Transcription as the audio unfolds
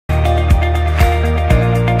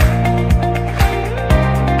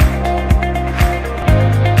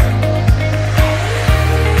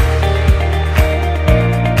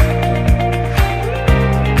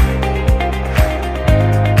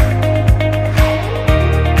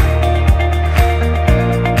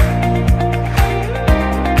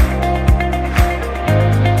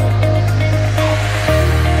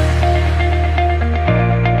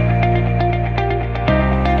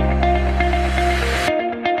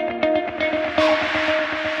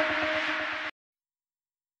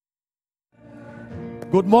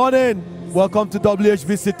Good morning. Welcome to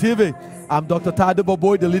WHVC TV. I'm Dr.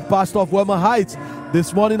 Pt.2, the lead pastor of Wema Heights.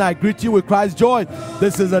 This morning I greet you with Christ's joy.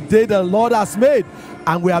 This is a day the Lord has made,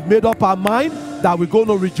 and we have made up our mind that we're going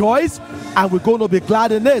to rejoice and we're going to be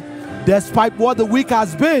glad in it. Despite what the week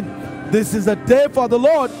has been, this is a day for the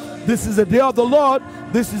Lord. This is a day of the Lord.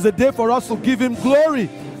 This is a day for us to give Him glory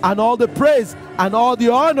and all the praise and all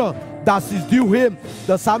the honor that is due Him.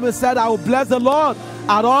 The psalmist said, I will bless the Lord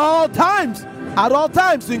at all times. At all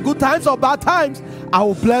times, in good times or bad times, I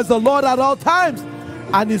will bless the Lord at all times,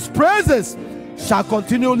 and His praises shall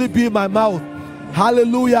continually be in my mouth.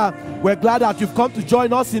 Hallelujah. We're glad that you've come to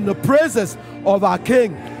join us in the praises of our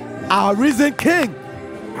King, our risen King.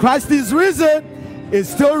 Christ is risen, is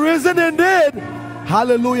still risen indeed.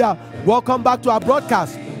 Hallelujah. Welcome back to our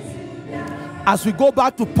broadcast. As we go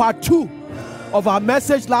back to part 2 of our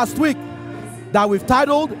message last week that we've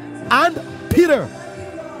titled, And Peter.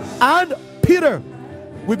 And Peter,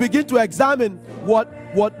 we begin to examine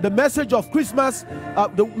what the message of Christmas,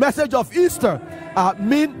 the message of Easter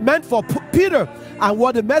meant for Peter, and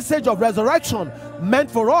what the message of resurrection meant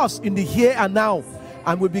for us in the here and now.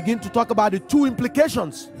 And we begin to talk about the two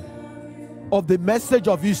implications of the message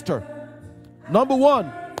of Easter. Number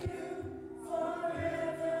one,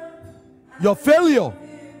 your failure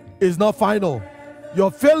is not final. Your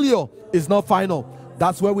failure is not final.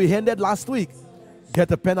 That's where we ended last week.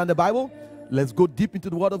 Get a pen and the Bible. Let's go deep into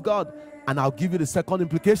the Word of God, and I'll give you the second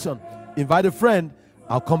implication. Invite a friend.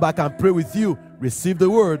 I'll come back and pray with you. Receive the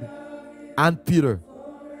Word. And Peter.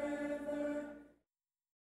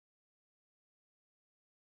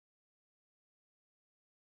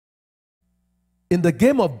 In the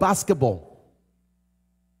game of basketball,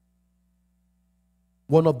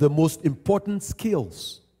 one of the most important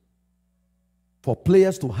skills for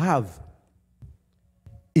players to have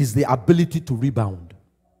is the ability to rebound.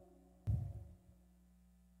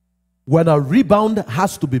 When a rebound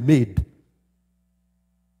has to be made,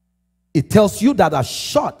 it tells you that a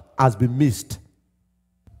shot has been missed.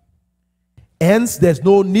 Hence, there's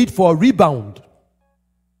no need for a rebound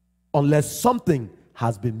unless something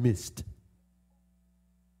has been missed.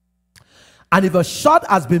 And if a shot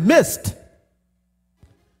has been missed,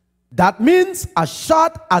 that means a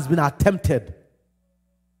shot has been attempted.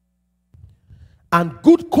 And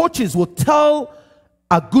good coaches will tell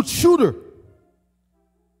a good shooter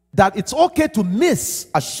that it's okay to miss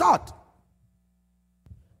a shot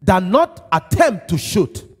than not attempt to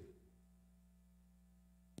shoot.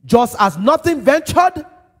 Just as nothing ventured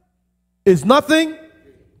is nothing,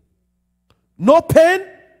 no pain.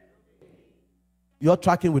 You're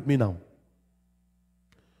tracking with me now.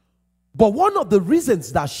 But one of the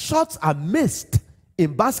reasons that shots are missed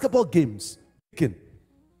in basketball games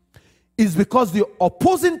is because the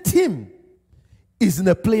opposing team is in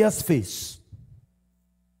a player's face.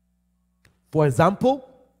 For example,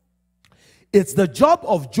 it's the job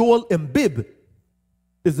of Joel Embiid.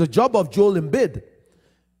 It's the job of Joel Embiid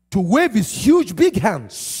to wave his huge big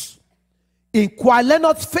hands in Kawhi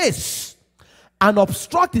Leonard's face and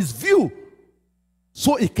obstruct his view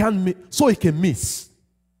so he can miss.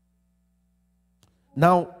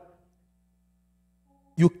 Now,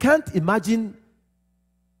 you can't imagine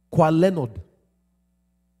Kawhi Leonard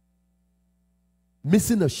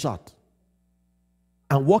missing a shot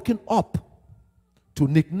and walking up to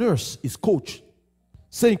Nick Nurse, his coach,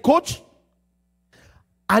 saying, Coach,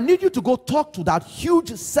 I need you to go talk to that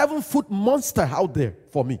huge 7-foot monster out there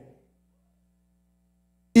for me.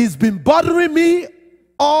 He's been bothering me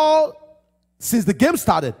all since the game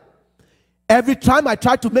started. Every time I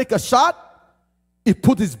try to make a shot, he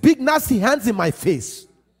put his big nasty hands in my face.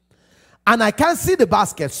 And I can't see the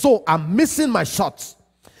basket, so I'm missing my shots.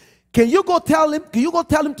 Can you go tell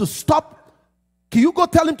him to stop? Can you go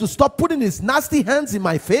tell him to stop putting his nasty hands in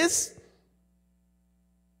my face?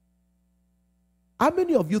 How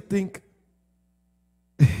many of you think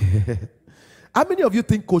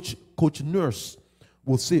Coach Nurse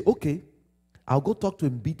will say, okay, I'll go talk to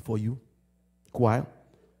Embiid for you, Kawhi,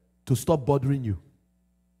 to stop bothering you?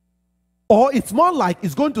 Or it's more like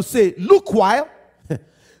it's going to say, look, Kawhi,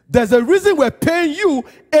 there's a reason we're paying you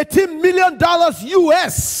 $18 million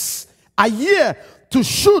US a year to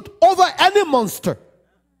shoot over any monster.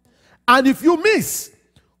 And if you miss,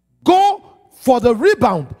 go for the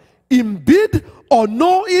rebound, Embiid or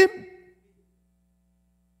know him.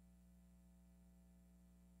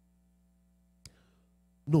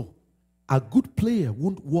 No, a good player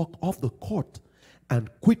won't walk off the court and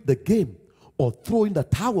quit the game or throw in the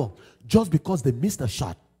towel just because they missed a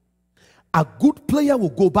shot. A good player will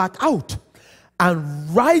go back out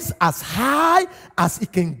and rise as high as he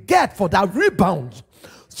can get for that rebound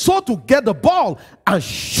so to get the ball and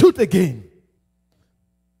shoot again.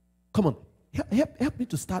 Come on, help me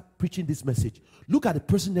to start preaching this message. Look at the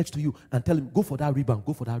person next to you and tell him, go for that rebound,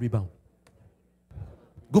 go for that rebound.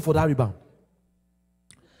 Go for that rebound.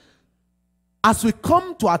 As we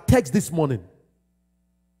come to our text this morning,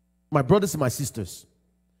 my brothers and my sisters,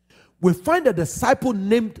 we find a disciple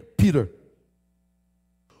named Peter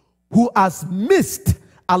who has missed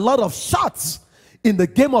a lot of shots in the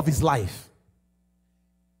game of his life.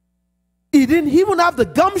 He didn't even have the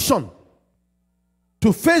gumption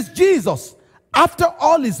to face Jesus after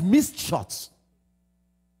all his missed shots.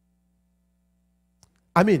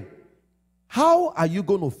 I mean, how are you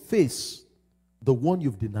going to face the one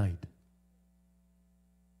you've denied?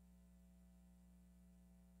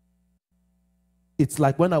 It's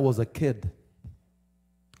like when I was a kid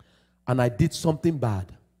and I did something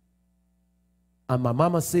bad. And my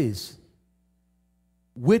mama says,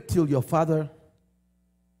 wait till your father.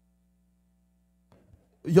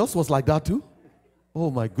 Yours was like that too?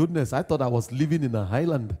 Oh my goodness, I thought I was living in a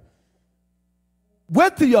highland.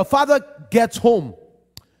 Wait till your father gets home.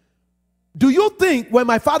 Do you think when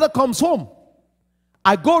my father comes home,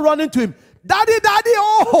 I go running to him, Daddy, Daddy,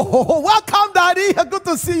 oh, welcome, Daddy. Good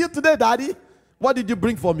to see you today, Daddy. What did you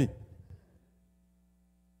bring for me?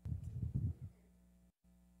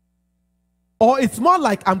 Or it's more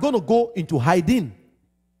like I'm going to go into hiding.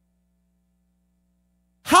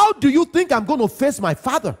 How do you think I'm going to face my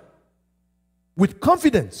father? With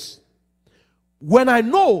confidence. When I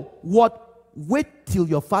know what wait till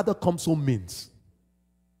your father comes home means.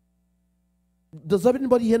 Does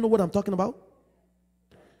anybody here know what I'm talking about?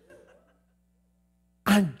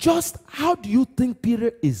 And just how do you think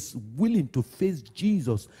Peter is willing to face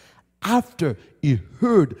Jesus after he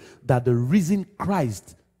heard that the risen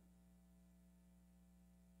Christ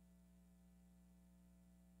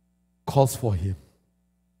calls for him?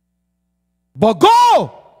 But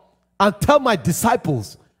go and tell my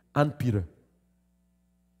disciples and Peter.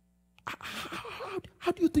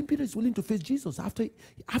 How do you think Peter is willing to face Jesus after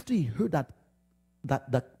he heard that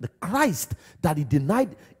the Christ that he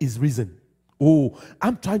denied is risen? Oh,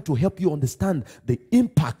 I'm trying to help you understand the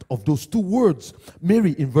impact of those two words,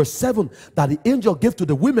 Mary, in verse 7, that the angel gave to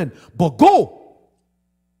the women. But go,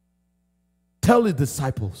 tell the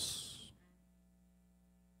disciples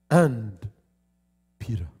and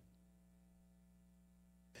Peter.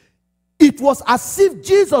 It was as if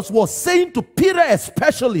Jesus was saying to Peter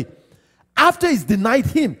especially, after he's denied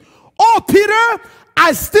him, oh, Peter,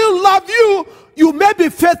 I still love you. You may be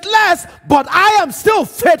faithless, but I am still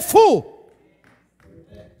faithful.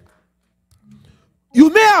 You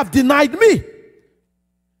may have denied me,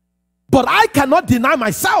 but I cannot deny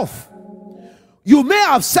myself. You may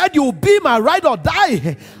have said you will be my ride or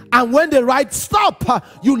die, and when the ride stopped,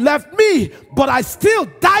 you left me, but I still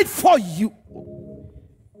died for you.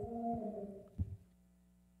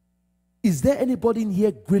 Is there anybody in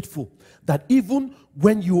here grateful that even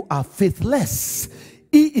when you are faithless,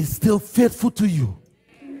 he is still faithful to you?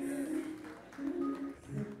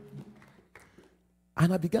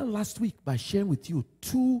 And I began last week by sharing with you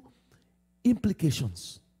two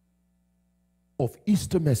implications of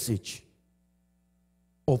Easter message,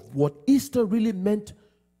 of what Easter really meant,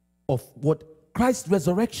 of what Christ's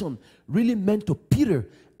resurrection really meant to Peter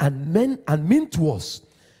and meant to us,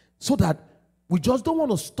 so that we just don't want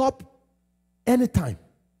to stop anytime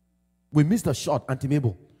we miss the shot, Auntie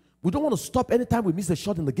Mabel. We don't want to stop anytime we miss a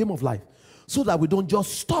shot in the game of life, so that we don't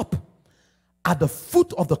just stop at the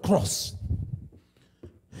foot of the cross.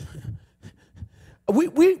 We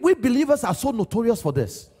believers are so notorious for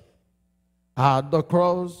this. At the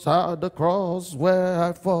cross where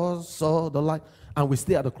I first saw the light. And we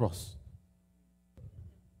stay at the cross.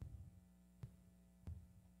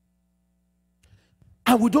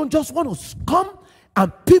 And we don't just want to come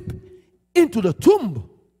and peep into the tomb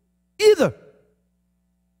either.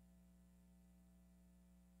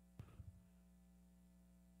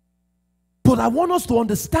 But I want us to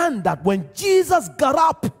understand that when Jesus got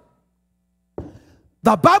up,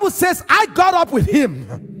 the Bible says, I got up with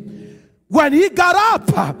him. When he got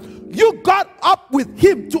up, you got up with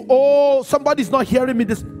him too. Oh, somebody's not hearing me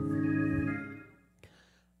this.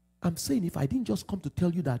 I'm saying, if I didn't just come to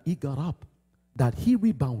tell you that he got up, that he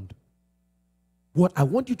rebounded, what I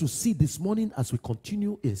want you to see this morning as we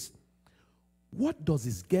continue is, what does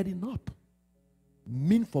his getting up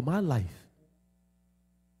mean for my life?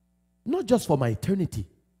 Not just for my eternity,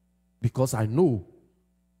 because I know,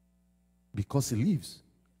 because he lives,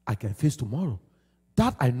 I can face tomorrow.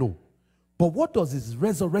 That I know. But what does his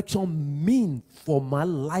resurrection mean for my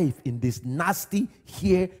life in this nasty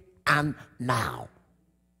here and now?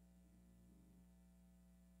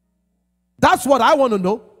 That's what I want to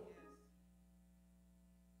know.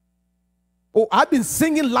 Oh, I've been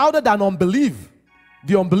singing louder than unbelief.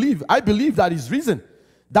 The unbelief. I believe that is reason.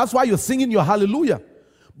 That's why you're singing your hallelujah.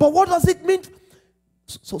 But what does it mean?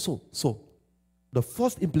 So, the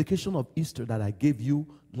first implication of Easter that I gave you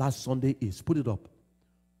last Sunday is, put it up,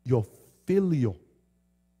 your failure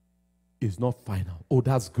is not final. Oh,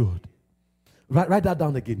 that's good. Write that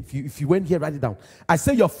down again. If you went here, write it down. I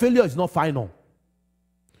say your failure is not final.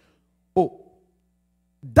 Oh,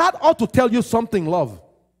 that ought to tell you something, love.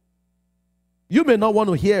 You may not want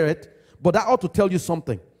to hear it, but that ought to tell you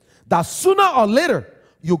something. That sooner or later,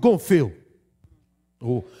 you're going to fail.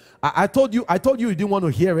 Oh, I told you you didn't want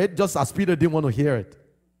to hear it, just as Peter didn't want to hear it.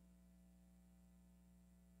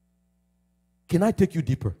 Can I take you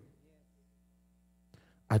deeper?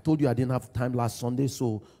 I told you I didn't have time last Sunday,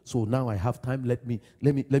 so now I have time. Let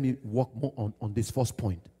me walk more on this first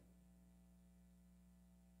point.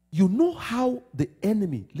 You know how the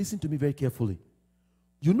enemy, listen to me very carefully.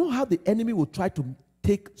 You know how the enemy will try to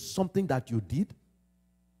take something that you did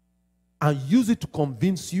and use it to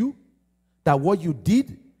convince you that what you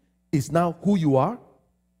did is now who you are?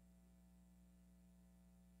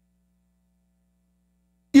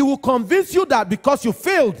 It will convince you that because you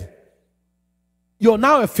failed, you're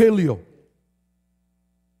now a failure.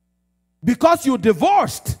 Because you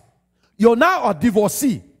divorced, you're now a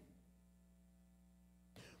divorcee.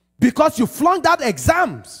 Because you flunked out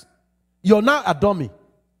exams, you're now a dummy.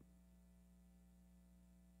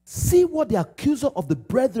 See what the accuser of the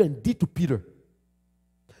brethren did to Peter.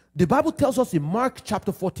 The Bible tells us in Mark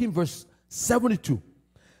chapter 14 verse 72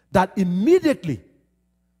 that immediately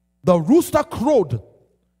the rooster crowed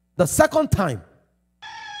the second time.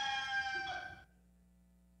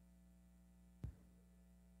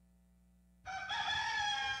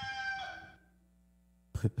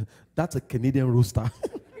 That's a Canadian rooster.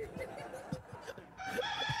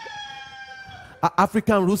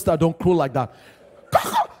 African rooster don't crow like that.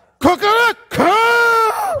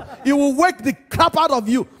 It will wake the crap out of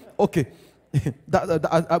you. Okay.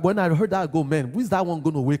 When I heard that, I go, man, who's that one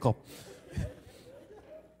going to wake up?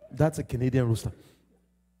 That's a Canadian rooster.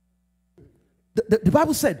 The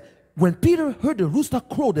Bible said, when Peter heard the rooster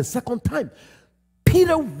crow the second time,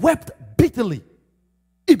 Peter wept bitterly.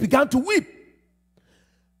 He began to weep.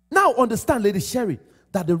 Now understand, Lady Sherry,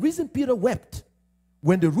 that the reason Peter wept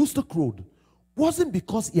when the rooster crowed wasn't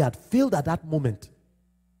because he had failed at that moment.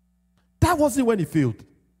 That wasn't when he failed.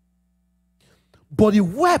 But he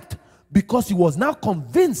wept because he was now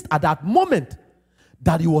convinced at that moment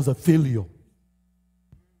that he was a failure.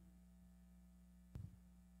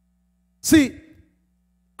 See,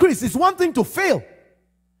 Chris, it's one thing to fail,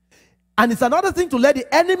 and it's another thing to let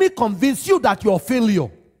the enemy convince you that you're a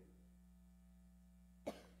failure.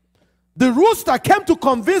 The rooster came to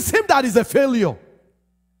convince him that he's a failure.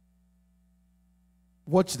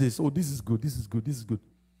 Watch this. Oh, this is good. This is good. This is good.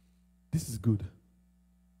 This is good.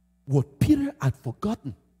 What Peter had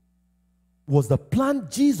forgotten was the plan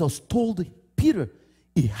Jesus told Peter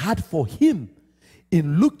he had for him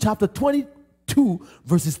in Luke chapter 22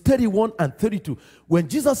 verses 31 and 32. When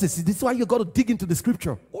Jesus says, this is why you got to dig into the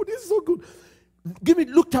scripture. Oh, this is so good. Give me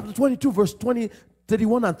Luke chapter 22 verse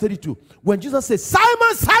 31 and 32. When Jesus says,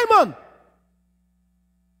 Simon, Simon.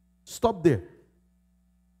 Stop there.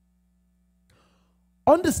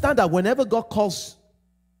 Understand that whenever God calls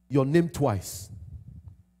your name twice,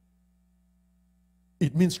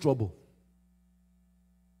 it means trouble.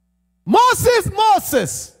 Moses,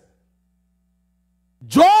 Moses.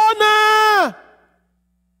 Jonah.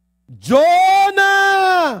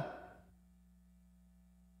 Jonah.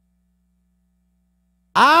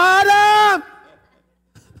 Adam.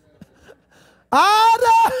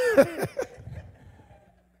 Adam.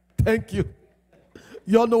 Thank you.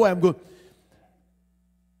 You all know where I'm going.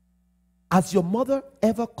 Has your mother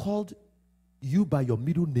ever called you by your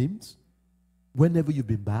middle names whenever you've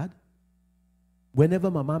been bad? Whenever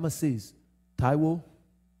my mama says, Taiwo,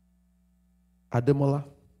 Ademola,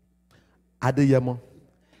 Adeyemo,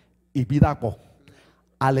 Ibidako,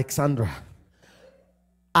 Alexandra,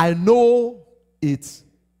 I know it's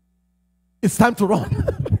time to run.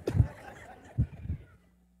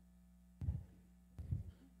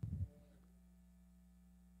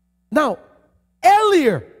 Now,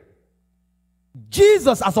 earlier,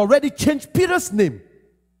 Jesus has already changed Peter's name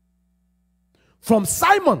from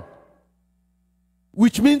Simon,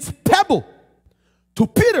 which means pebble, to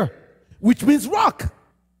Peter, which means rock.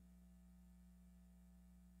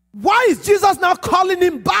 Why is Jesus now calling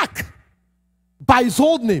him back by his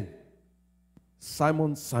old name?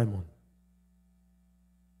 Simon, Simon.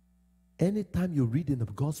 Anytime you read in the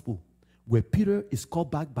gospel Where Peter is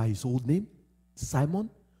called back by his old name, Simon,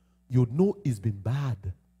 you know it's been bad.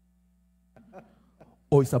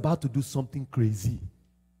 Or it's about to do something crazy.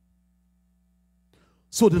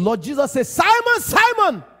 So the Lord Jesus says, Simon,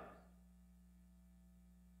 Simon,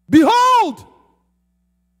 behold,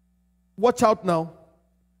 watch out now,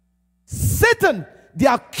 Satan,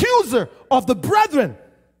 the accuser of the brethren,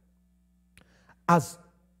 has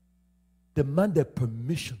demanded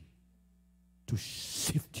permission to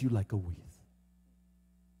shift you like a wheat.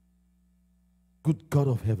 Good God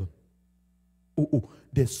of heaven. Oh,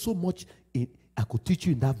 there's so much I could teach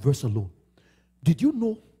you in that verse alone. Did you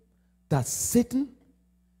know that Satan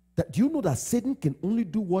can only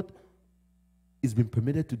do what is been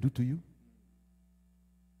permitted to do to you?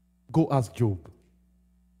 Go ask Job.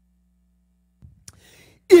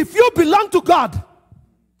 If you belong to God,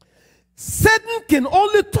 Satan can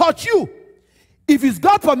only touch you if he's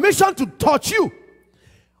got permission to touch you.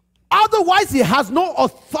 Otherwise, he has no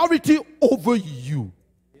authority over you.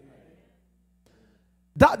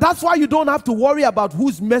 That's why you don't have to worry about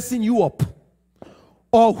who's messing you up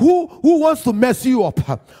or who wants to mess you up.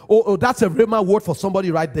 Oh, that's a Rhema word for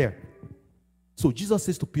somebody right there. So Jesus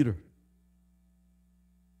says to Peter,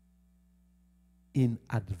 in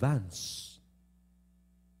advance,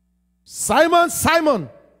 Simon, Simon,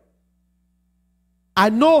 I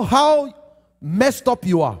know how messed up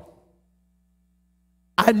you are.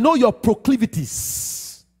 I know your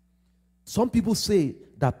proclivities. Some people say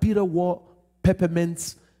that Peter wore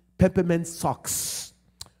peppermint socks,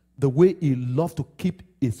 the way he loved to keep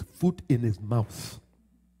his foot in his mouth.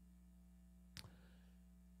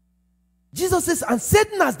 Jesus says, and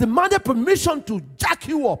Satan has demanded permission to jack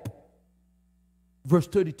you up. Verse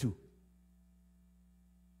 32.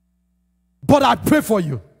 But I pray for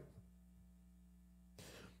you.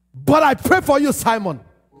 But I pray for you, Simon,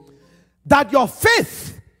 that your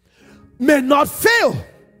faith may not fail.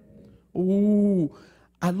 Ooh,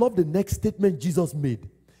 I love the next statement Jesus made.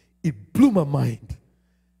 It blew my mind.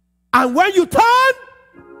 And when you turn,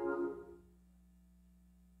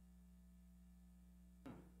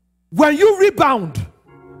 when you rebound,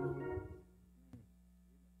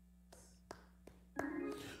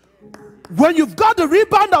 when you've got the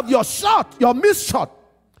rebound of your shot, your missed shot,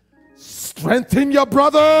 strengthen your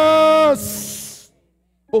brothers.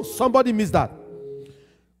 Oh, somebody missed that.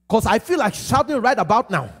 Because I feel like shouting right about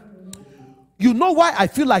now. You know why I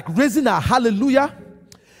feel like raising a hallelujah?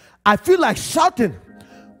 I feel like shouting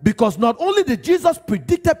because not only did Jesus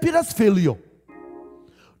predict Peter's failure,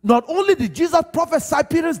 not only did Jesus prophesy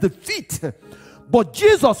Peter's defeat, but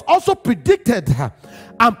Jesus also predicted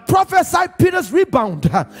and prophesied Peter's rebound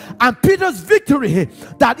and Peter's victory,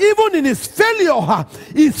 that even in his failure,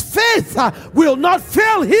 his faith will not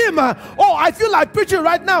fail him. Oh, I feel like preaching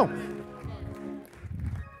right now.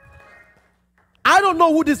 I don't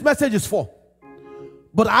know who this message is for,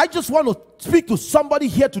 but I just want to speak to somebody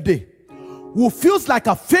here today who feels like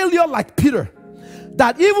a failure like Peter,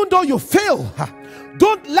 that even though you fail,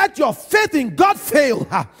 don't let your faith in God fail.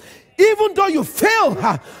 Even though you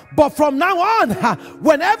fail, but from now on,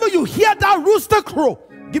 whenever you hear that rooster crow,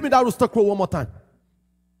 give me that rooster crow one more time.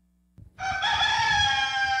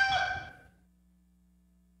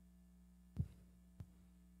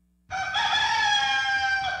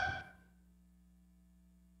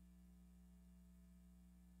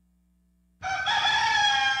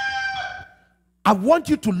 I want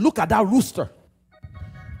you to look at that rooster.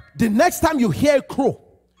 The next time you hear a crow,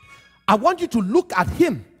 I want you to look at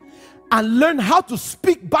him and learn how to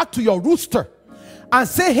speak back to your rooster and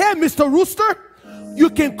say, hey, Mr. Rooster, you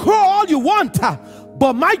can crow all you want,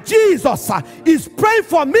 but my Jesus is praying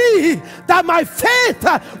for me that my faith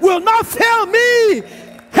will not fail me.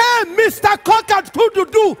 Hey, Mr.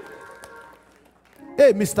 Cock-a-doodle-doo.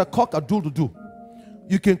 Hey, Mr. Cock-a-doodle-doo.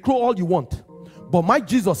 You can crow all you want, but my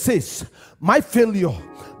Jesus says, my failure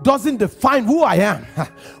doesn't define who I am.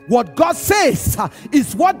 What God says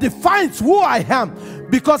is what defines who I am,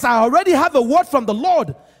 because I already have a word from the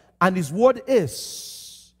Lord, and his word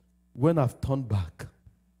is, when I've turned back.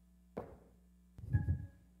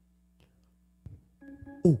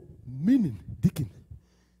 Oh, meaning, Deacon,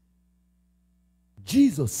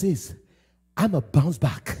 Jesus says, I'm a bounce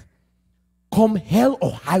back, come hell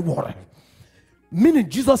or high water. Meaning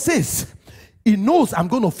Jesus says, he knows I'm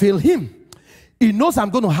going to fail him. He knows I'm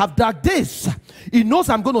going to have dark days. He knows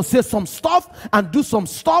I'm going to say some stuff and do some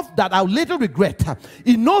stuff that I'll later regret.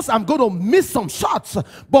 He knows I'm going to miss some shots.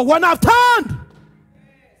 But when I've turned,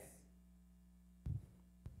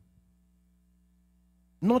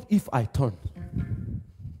 not if I turn.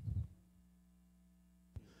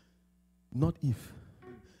 Not if.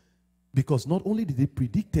 Because not only did he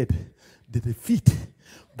predicted the defeat,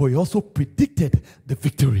 but he also predicted the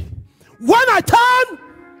victory. When I turn,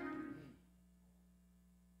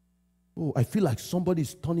 oh, I feel like somebody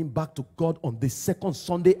is turning back to God on the second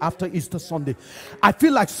Sunday after Easter Sunday. I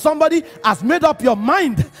feel like somebody has made up your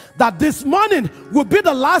mind that this morning will be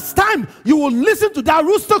the last time you will listen to that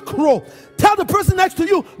rooster crow. Tell the person next to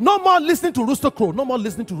you, no more listening to rooster crow. No more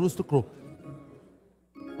listening to rooster crow.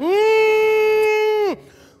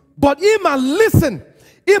 But he must listen.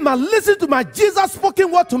 He must listen to my Jesus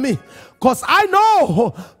spoken word to me. Because I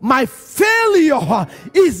know my failure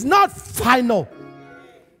is not final.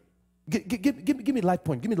 Give me life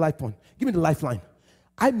point. Give me life point. Give me the lifeline.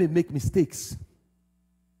 I may make mistakes,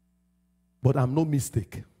 but I'm no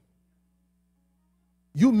mistake.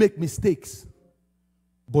 You make mistakes,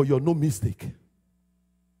 but you're no mistake.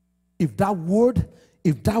 If that word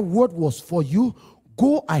was for you,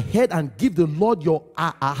 go ahead and give the Lord your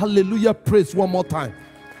hallelujah praise one more time.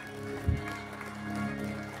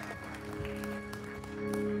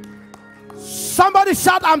 Somebody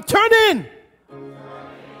shout, I'm turning.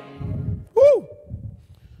 Woo.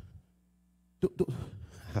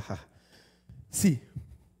 See,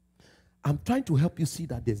 I'm trying to help you see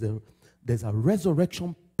that there's a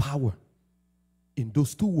resurrection power in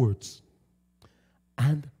those two words,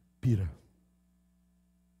 and Peter.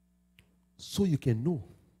 So you can know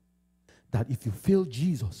that if you fail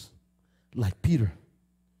Jesus like Peter,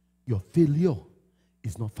 your failure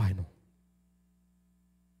is not final.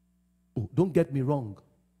 Oh, don't get me wrong.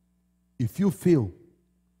 If you fail,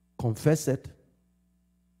 confess it.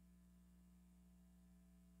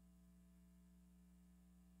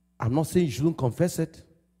 I'm not saying you shouldn't confess it.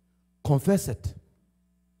 Confess it.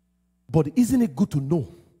 But isn't it good to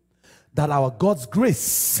know that our God's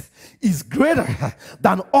grace is greater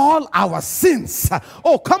than all our sins?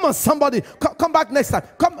 Oh, come on, somebody. Come back next time.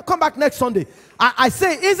 Come back next Sunday. I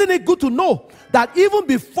say, isn't it good to know that even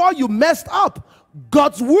before you messed up,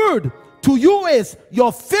 God's word to you is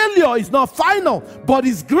your failure is not final, but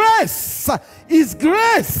His grace is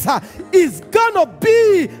gonna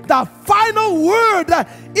be the final word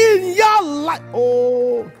in your life.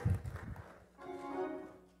 Oh,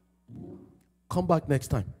 come back next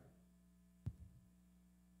time.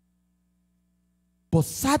 But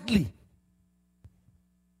sadly,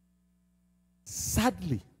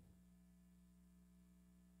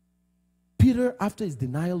 Peter, after his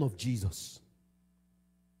denial of Jesus,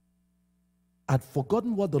 had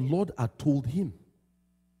forgotten what the Lord had told him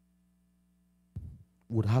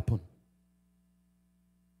would happen.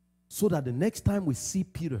 So that the next time we see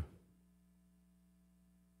Peter,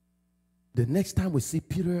 in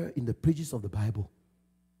the pages of the Bible,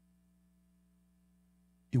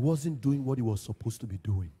 he wasn't doing what he was supposed to be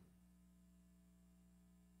doing.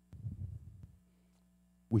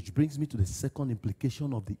 Which brings me to the second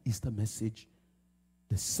implication of the Easter message.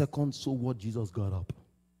 The second, so what Jesus got up.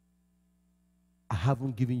 I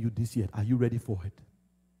haven't given you this yet. Are you ready for it?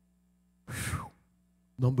 Whew.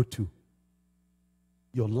 Number 2,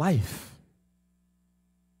 your life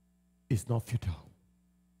is not futile.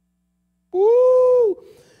 Ooh,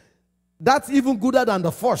 that's even gooder than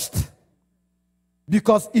the first.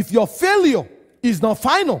 Because if your failure is not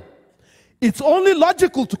final, it's only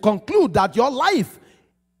logical to conclude that your life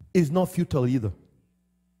is not futile either.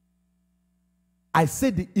 I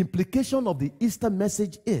said the implication of the Easter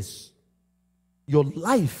message is your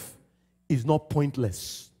life is not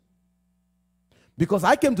pointless. Because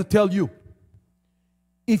I came to tell you,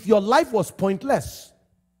 if your life was pointless,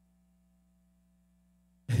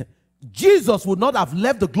 Jesus would not have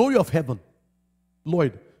left the glory of heaven,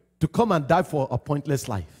 Lord, to come and die for a pointless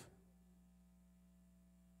life.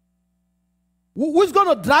 Who's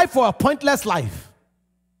going to die for a pointless life?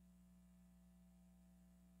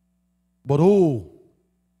 But oh,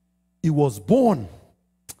 he was born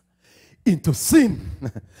into sin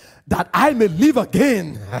that I may live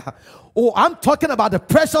again. Oh, I'm talking about the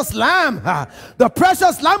precious lamb. The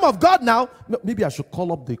precious lamb of God. Now, maybe I should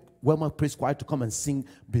call up the Wellman Praise Choir to come and sing,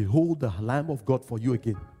 Behold the Lamb of God for you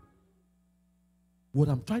again. What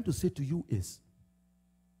I'm trying to say to you is,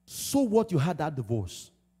 so what you had that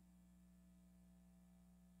divorce?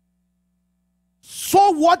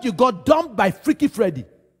 So what you got dumped by Freaky Freddy?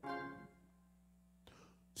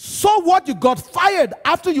 So what you got fired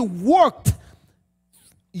after you worked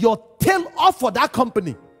your tail off for that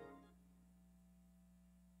company?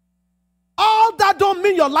 All that don't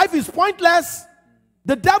mean your life is pointless.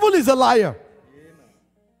 The devil is a liar.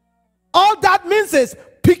 All that means is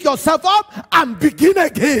pick yourself up and begin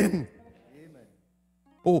again.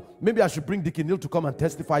 Oh, maybe I should bring Dickie Neal to come and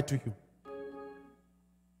testify to you.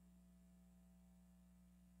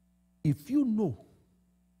 If you know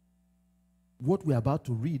what we're about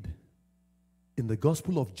to read in the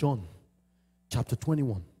Gospel of John, chapter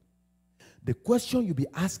 21, the question you'll be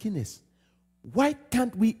asking is, why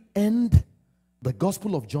can't we end the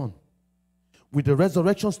Gospel of John with the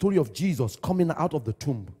resurrection story of Jesus coming out of the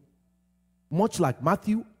tomb, much like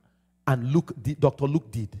Matthew and Dr.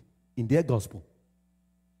 Luke did in their Gospel?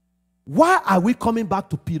 Why are we coming back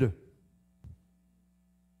to Peter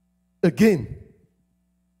again?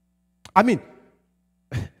 I mean,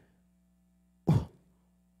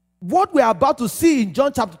 what we are about to see in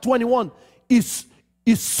John chapter 21 is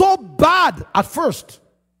so bad at first.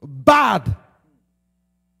 Bad.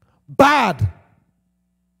 And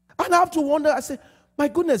I have to wonder, I say, my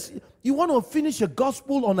goodness, you want to finish a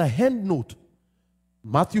gospel on a hand note.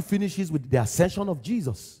 Matthew finishes with the ascension of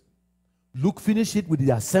Jesus. Luke finished it with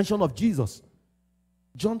the ascension of Jesus.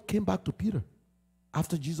 John came back to Peter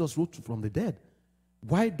after Jesus rose from the dead.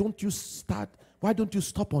 Why don't you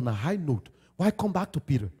stop on a high note? Why come back to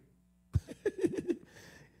Peter?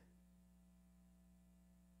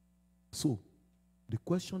 So, the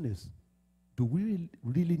question is, do we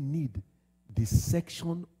really need this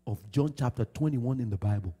section of John chapter 21 in the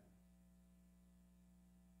Bible?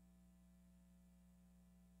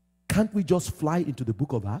 Can't we just fly into the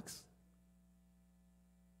book of Acts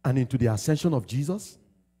and into the ascension of Jesus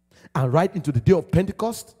and right into the day of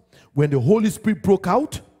Pentecost when the Holy Spirit broke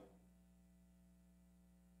out?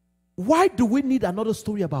 Why do we need another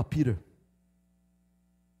story about Peter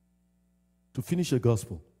to finish the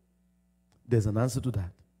gospel? There's an answer to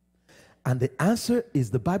that. And the answer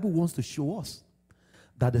is the Bible wants to show us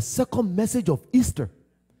that the second message of Easter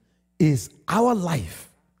is our life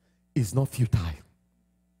is not futile.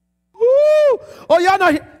 Woo! Oh, yeah,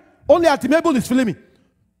 no, only Atimable is feeling me.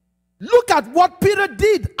 Look at what Peter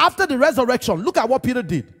did after the resurrection. Look at what Peter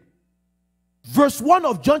did. Verse 1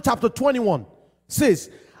 of John chapter 21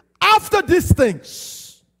 says, after these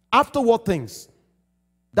things, after what things?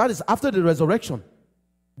 That is after the resurrection.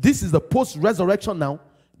 This is the post-resurrection now.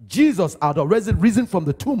 Jesus had already risen from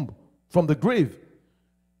the tomb, from the grave.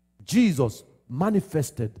 Jesus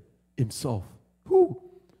manifested himself. Who?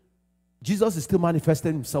 Jesus is still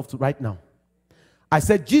manifesting himself right now. I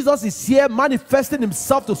said Jesus is here manifesting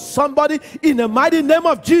himself to somebody in the mighty name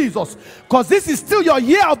of Jesus. Because this is still your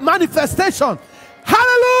year of manifestation.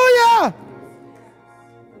 Hallelujah!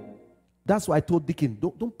 That's why I told Deacon,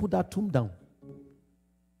 don't put that tomb down.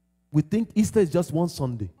 We think Easter is just one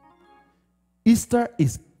Sunday. Easter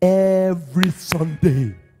is every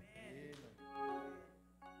Sunday.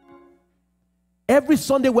 Every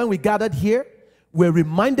Sunday when we gathered here, we're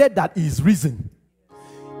reminded that he is risen.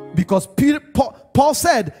 Because Paul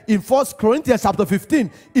said in 1 Corinthians chapter 15,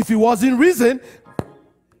 if he wasn't risen,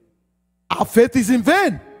 our faith is in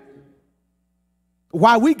vain.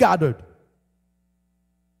 Why we gathered?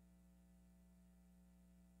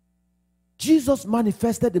 Jesus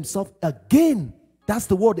manifested himself again. That's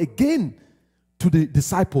the word, again, to the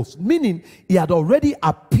disciples. Meaning, he had already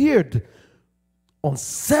appeared on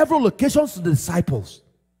several occasions to the disciples.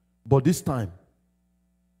 But this time,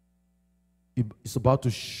 he's about to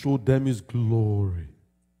show them his glory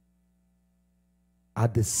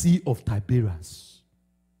at the Sea of Tiberias.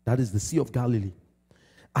 That is the Sea of Galilee.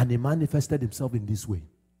 And he manifested himself in this way.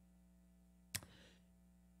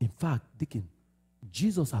 In fact, Deacon,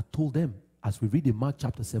 Jesus had told them, as we read in Mark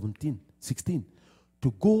chapter 16,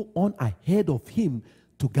 to go on ahead of him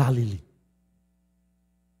to Galilee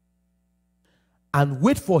and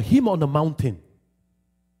wait for him on the mountain.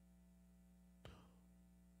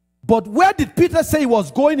 But where did Peter say he was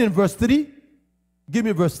going in verse 3? Give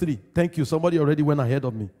me verse 3. Thank you. Somebody already went ahead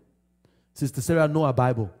of me. Sister Sarah know a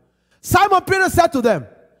Bible. Simon Peter said to them,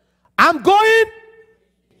 I'm going.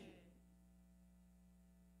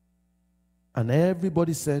 And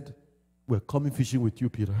everybody said, we're coming fishing with you,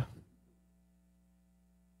 Peter.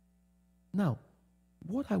 Now,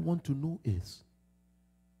 what I want to know is,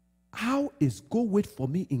 how is go wait for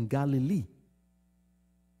me in Galilee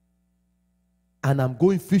and I'm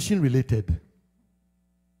going fishing related?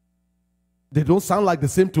 They don't sound like the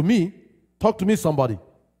same to me. Talk to me, somebody.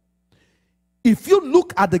 If you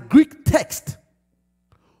look at the Greek text,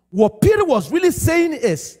 what Peter was really saying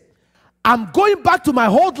is, I'm going back to my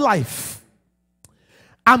old life.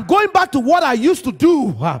 I'm going back to what I used to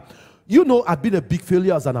do. You know, I've been a big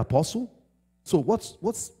failure as an apostle. So what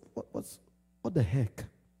the heck?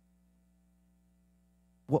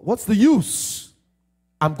 What's the use?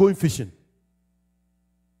 I'm going fishing.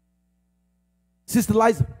 Sister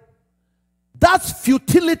Liza, that's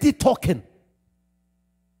futility talking.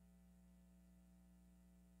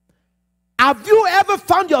 Have you ever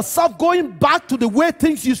found yourself going back to the way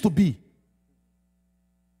things used to be?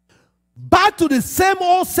 Back to the same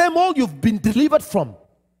old you've been delivered from.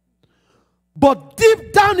 But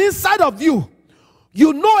deep down inside of you,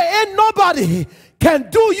 you know ain't nobody can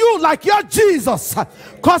do you like your Jesus,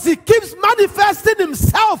 because he keeps manifesting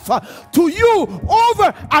himself to you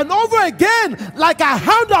over and over again like a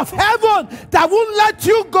hound of heaven that won't let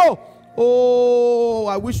you go. Oh,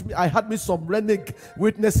 I wish I had me some renegade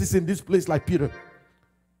witnesses in this place like Peter.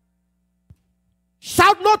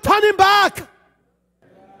 Shout, no turning back.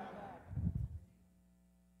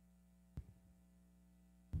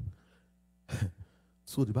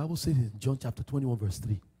 So the Bible says in John chapter 21 verse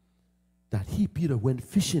 3 that he, Peter, went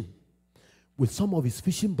fishing with some of his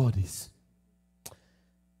fishing buddies,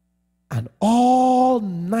 and all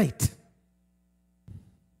night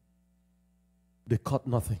they caught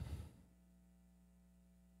nothing.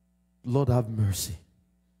 Lord have mercy.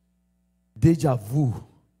 Deja vu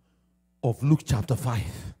of Luke chapter 5.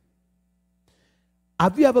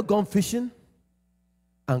 Have you ever gone fishing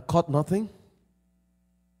and caught nothing?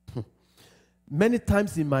 Many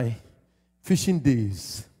times in my fishing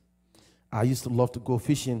days, I used to love to go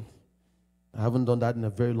fishing. I haven't done that in a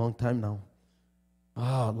very long time now.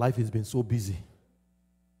 Life has been so busy.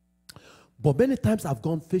 But many times I've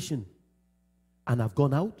gone fishing and I've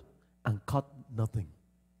gone out and caught nothing.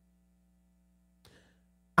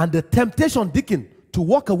 And the temptation, Deacon, to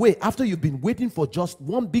walk away after you've been waiting for just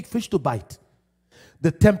one big fish to bite, the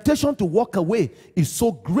temptation to walk away is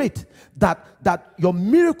so great that your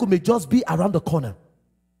miracle may just be around the corner.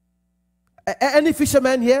 Any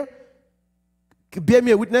fisherman here? Bear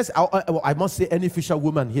me a witness. I must say any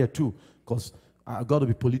fisherwoman here too, because I got to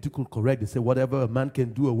be politically correct. They say whatever a man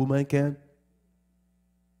can do, a woman can.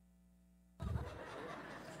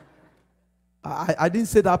 I didn't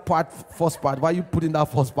say that part, first part. Why are you putting that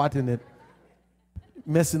first part in it?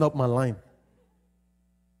 Messing up my line.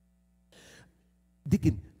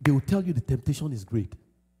 Deacon, they will tell you the temptation is great.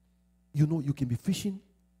 You know, you can be fishing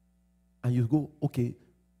and you go, okay,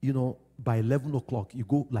 you know, by 11 o'clock, you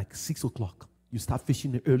go like 6 o'clock. You start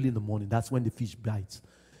fishing early in the morning. That's when the fish bites.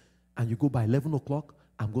 And you go by 11 o'clock,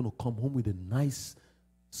 I'm going to come home with a nice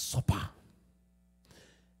supper.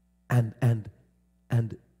 And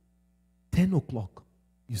 10 o'clock,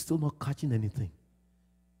 you're still not catching anything.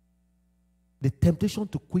 The temptation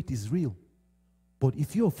to quit is real. But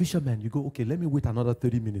if you're a fisherman, you go, okay, let me wait another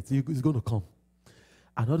 30 minutes. It's going to come.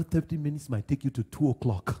 Another 30 minutes might take you to 2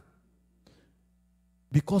 o'clock.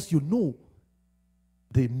 Because you know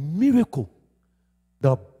the miracle,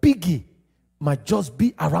 the biggie, might just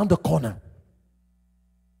be around the corner.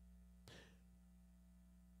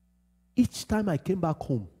 Each time I came back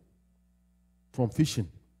home from fishing,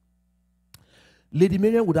 Lady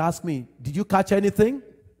Miriam would ask me, did you catch anything?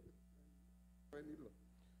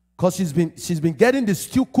 Because she's been getting the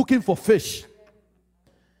stew cooking for fish.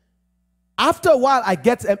 After a while,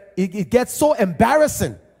 it gets so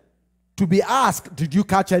embarrassing to be asked, did you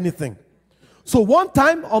catch anything? So one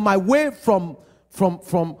time on my way from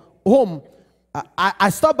home, I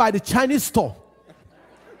stopped by the Chinese store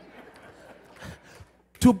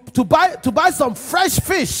to buy some fresh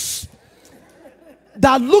fish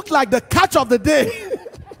that looked like the catch of the day.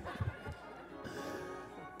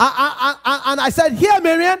 And I said, here,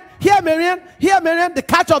 Marian, the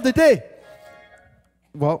catch of the day.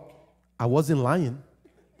 Well, I wasn't lying.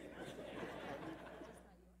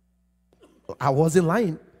 I wasn't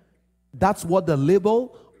lying. That's what the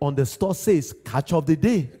label on the store says, catch of the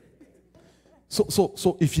day.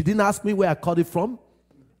 So if she didn't ask me where I caught it from,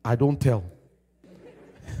 I don't tell.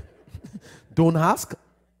 Don't ask.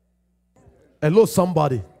 Hello,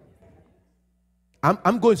 somebody.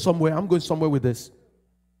 I'm going somewhere. I'm going somewhere with this.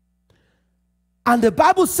 And the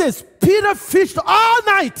Bible says Peter fished all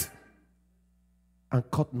night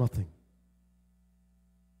and caught nothing.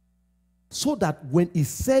 So that when he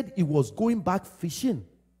said he was going back fishing,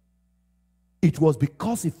 it was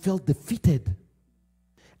because he felt defeated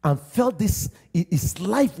and felt his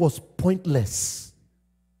life was pointless.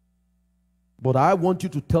 But I want you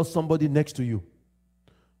to tell somebody next to you,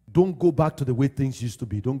 don't go back to the way things used to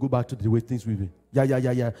be. Don't go back to the way things will be.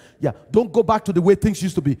 Yeah. Don't go back to the way things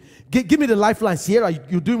used to be. Give me the lifeline. Sierra,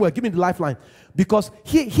 you're doing well. Give me the lifeline. Because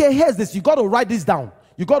here's this. You got to write this down.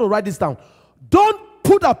 You got to write this down. Don't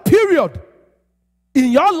put a period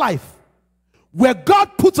in your life where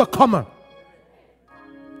God puts a comma.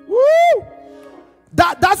 Woo!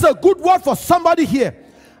 That's a good word for somebody here.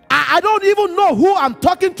 I don't even know who I'm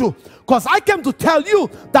talking to, because I came to tell you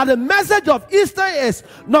that the message of Easter is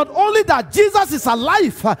not only that Jesus is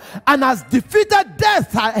alive and has defeated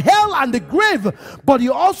death, hell, and the grave, but he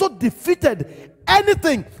also defeated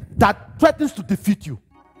anything that threatens to defeat you.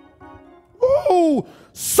 Oh,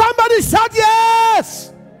 somebody shout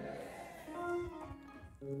yes!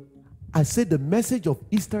 I said the message of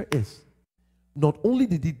Easter is not only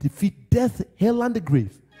did he defeat death, hell, and the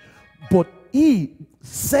grave, but he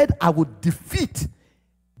said, I would defeat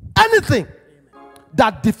anything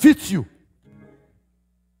that defeats you.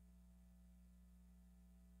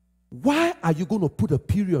 Why are you going to put a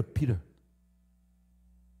period, Peter,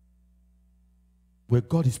 where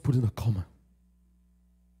God is putting a comma?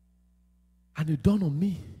 And it dawned on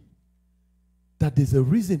me that there's a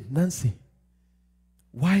reason, Nancy,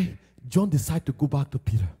 why John decided to go back to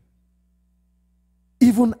Peter.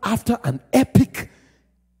 Even after an epic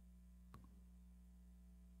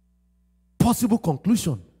possible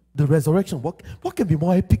conclusion, the resurrection. What can be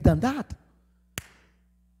more epic than that?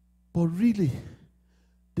 But really,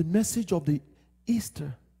 the message of the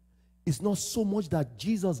Easter is not so much that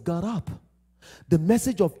Jesus got up. The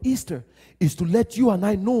message of Easter is to let you and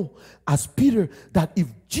I know, as Peter, that if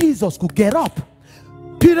Jesus could get up,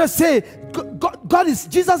 Peter said,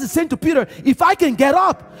 Jesus is saying to Peter, if I can get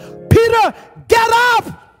up, Peter, get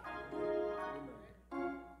up!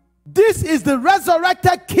 This is the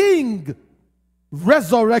resurrected King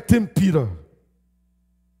resurrecting Peter.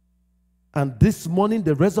 And this morning,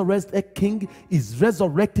 the resurrected King is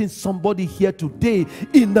resurrecting somebody here today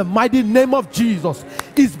in the mighty name of Jesus.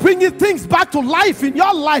 He's bringing things back to life in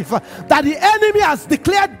your life that the enemy has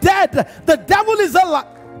declared dead. The devil is alive.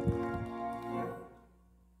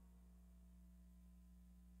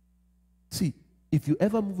 See, if you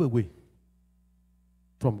ever move away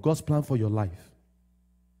from God's plan for your life,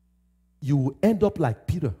 you will end up like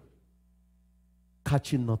Peter,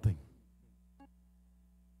 catching nothing.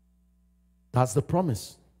 That's the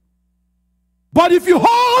promise. But if you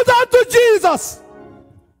hold on to Jesus,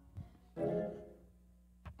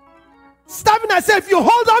 Stephen, I say, if you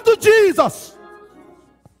hold on to Jesus,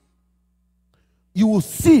 you will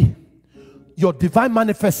see your divine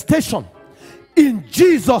manifestation in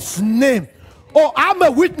Jesus' name. Oh, I'm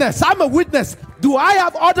a witness. I'm a witness. Do I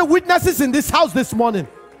have other witnesses in this house this morning?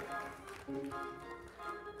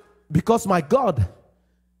 Because my God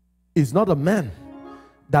is not a man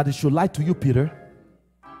that he should lie to you, Peter.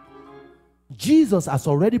 Jesus has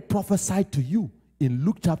already prophesied to you in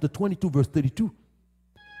Luke chapter 22 verse 32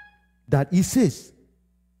 that he says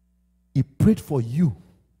he prayed for you.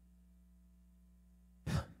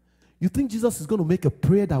 You think Jesus is going to make a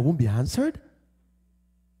prayer that won't be answered?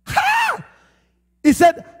 Ha! He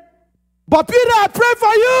said, but Peter, I pray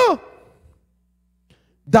for you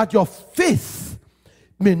that your faith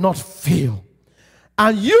may not fail.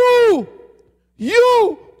 And you,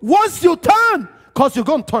 once you turn, because you're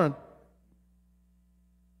going to turn,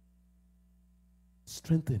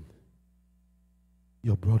 strengthen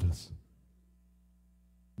your brothers.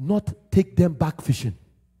 Not take them back fishing.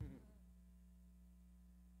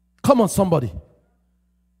 Come on, somebody.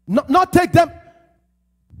 Not take them.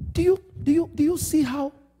 Do you see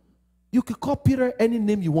how you could call Peter any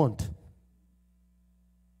name you want,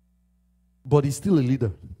 but he's still a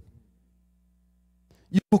leader?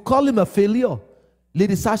 You could call him a failure,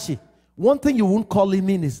 Lady Sashi. One thing you won't call him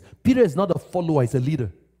in is Peter is not a follower, he's a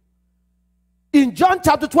leader. In John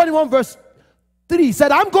chapter 21 verse 3, he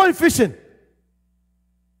said, I'm going fishing.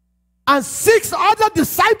 And 6 other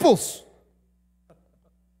disciples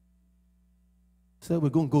said, we're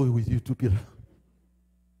going to go with you too, Peter.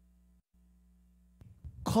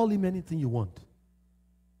 Call him anything you want.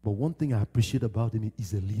 But one thing I appreciate about him,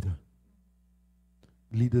 he's a leader.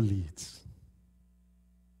 Leader leads.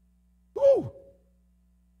 Oh!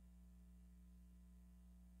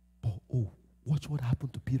 But watch what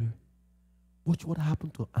happened to Peter. Watch what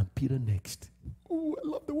happened to Peter next. Oh, I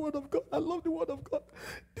love the word of God. I love the word of God.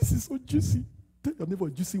 This is so juicy. Tell your neighbor,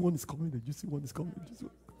 a juicy one is coming. A juicy one is coming.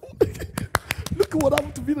 Look at what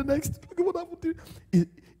happened to Peter next. Look at what happened to him.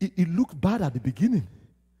 It looked bad at the beginning,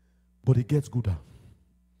 but it gets gooder.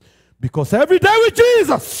 Because every day with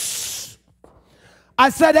Jesus, I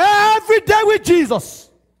said every day with Jesus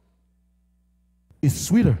is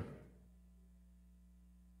sweeter.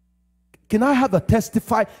 Can I have a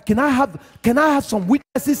testify? Can I have some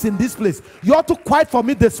witnesses in this place? You ought to quiet for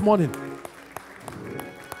me this morning.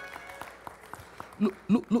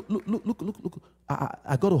 Look.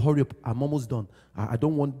 I got to hurry up. I'm almost done. I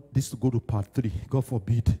don't want this to go to part 3. God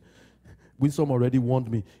forbid. Winsome already warned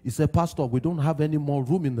me. He said, Pastor, we don't have any more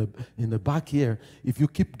room in the back here. If you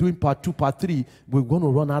keep doing part 2, part 3, we're going to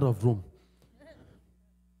run out of room.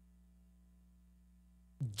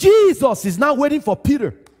 Jesus is now waiting for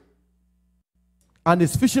Peter and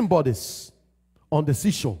his fishing buddies on the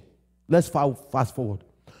seashore. Let's fast forward.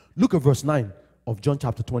 Look at verse 9 of John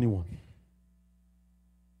chapter 21.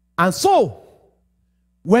 And so,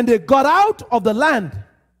 when they got out of the land,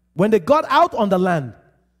 when they got out on the land,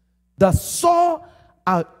 they saw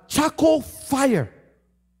a charcoal fire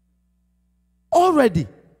already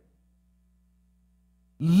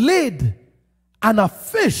laid, and a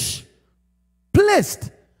fish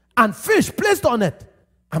placed, on it,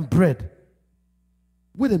 and bread.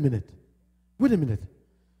 Wait a minute.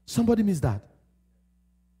 Somebody missed that.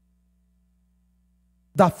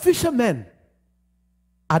 The fishermen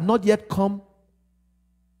had not yet come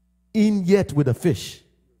in yet with a fish.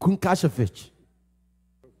 Couldn't catch a fish.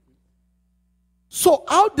 So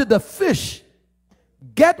how did the fish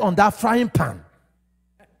get on that frying pan?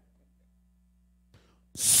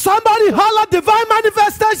 Somebody holler divine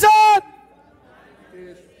manifestation.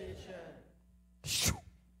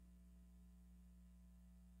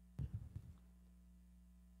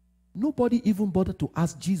 Nobody even bothered to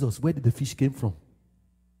ask Jesus where did the fish came from.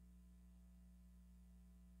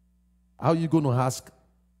 How are you going to ask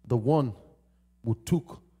the one who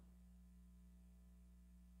took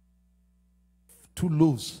 2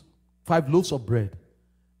 loaves, 5 loaves of bread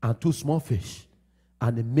and 2 small fish,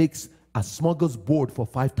 and it makes a smuggler's board for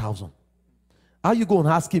 5,000? How are you going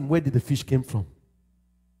to ask him where did the fish came from?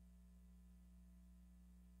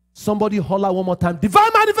 Somebody holler one more time. Divine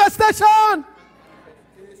manifestation.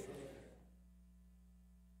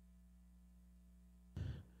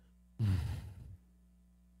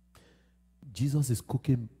 Jesus is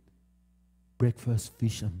cooking breakfast,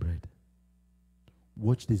 fish and bread.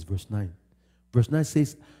 Watch this, verse 9. Verse 9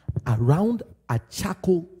 says, around a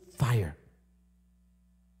charcoal fire.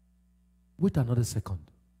 Wait another second.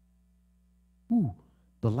 Ooh,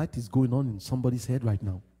 the light is going on in somebody's head right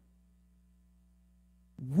now.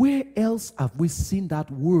 Where else have we seen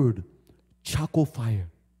that word, charcoal fire,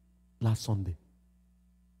 last Sunday?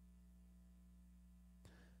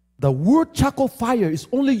 The word charcoal fire is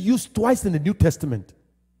only used twice in the New Testament.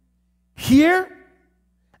 Here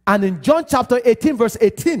and in John chapter 18, verse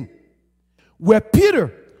 18, where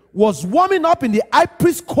Peter was warming up in the high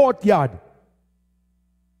priest's courtyard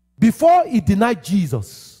before he denied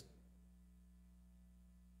Jesus.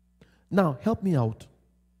 Now, help me out.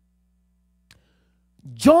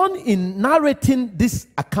 John, in narrating this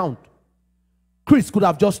account, Chris could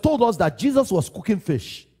have just told us that Jesus was cooking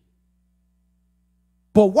fish.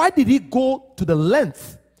 But why did he go to the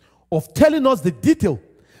length of telling us the detail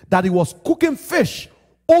that he was cooking fish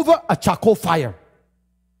over a charcoal fire?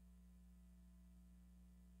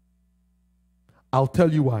 I'll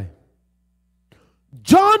tell you why.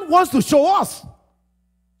 John wants to show us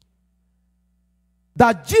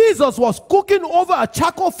that Jesus was cooking over a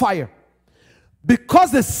charcoal fire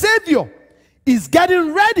because the Savior is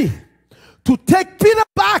getting ready to take Peter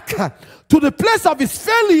back to the place of his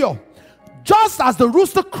failure, just as the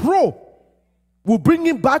rooster crow will bring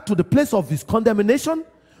him back to the place of his condemnation.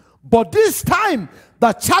 But this time,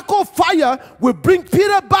 the charcoal fire will bring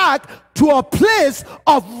Peter back to a place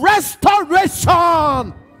of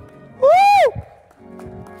restoration. Woo!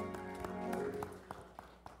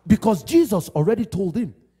 Because Jesus already told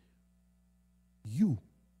him,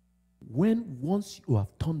 once you have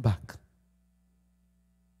turned back,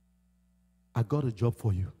 I got a job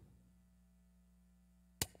for you.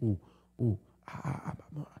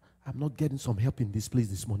 I'm not getting some help in this place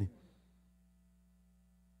this morning.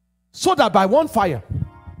 So that by one fire,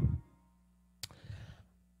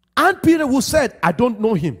 and Peter, who said, I don't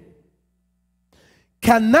know him,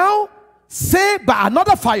 can now say by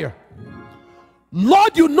another fire,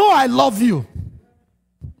 Lord, you know I love you.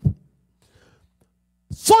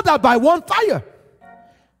 So that by one fire,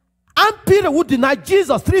 and Peter, who denied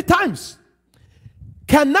Jesus 3 times,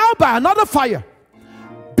 can now by another fire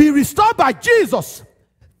be restored by Jesus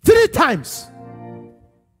 3 times.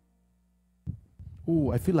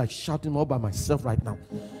 Oh, I feel like shouting all by myself right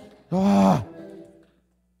now.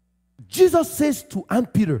 Jesus says to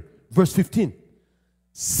Peter, verse 15,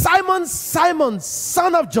 Simon, Simon,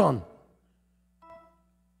 son of John,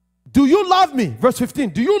 do you love me? Verse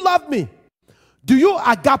 15, do you love me? Do you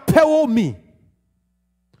agapeo me?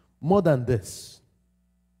 More than this.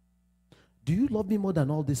 Do you love me more than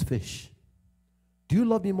all these fish? Do you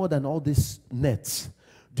love me more than all these nets?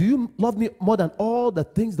 Do you love me more than all the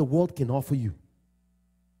things the world can offer you?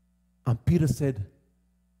 And Peter said,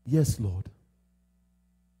 yes, Lord.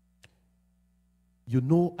 You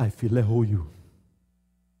know I phileo you.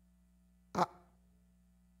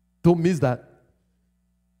 Don't miss that.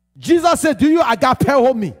 Jesus said, do you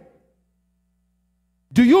agapeo me?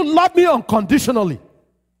 Do you love me unconditionally?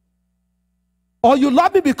 Or you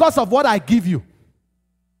love me because of what I give you?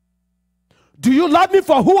 Do you love me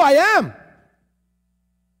for who I am?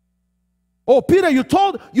 Oh, Peter, you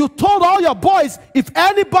told all your boys, if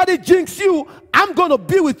anybody jinx you, I'm going to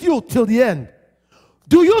be with you till the end.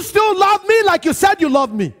 Do you still love me like you said you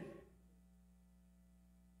love me?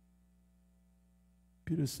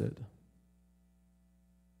 Peter said,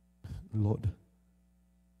 Lord,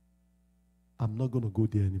 I'm not going to go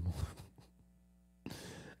there anymore.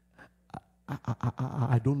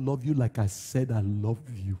 I don't love you like I said I love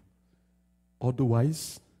you.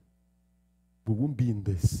 Otherwise, we won't be in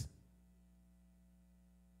this.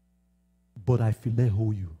 But I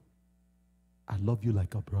phileo you. I love you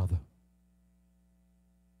like a brother.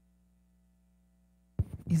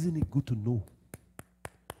 Isn't it good to know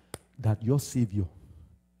that your Savior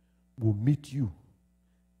will meet you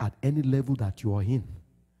at any level that you are in,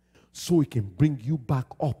 so He can bring you back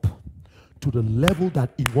up to the level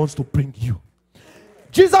that He wants to bring you?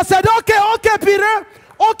 Jesus said, okay,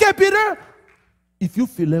 Peter, if you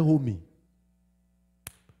phileo me,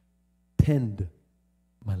 tend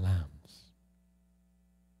my lambs.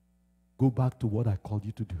 Go back to what I called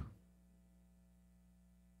you to do.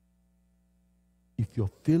 If your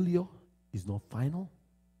failure is not final,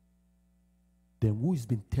 then who has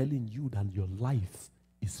been telling you that your life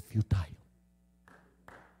is futile?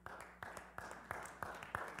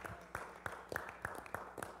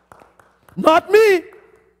 Not me.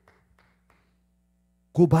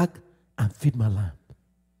 Go back and feed my lamb.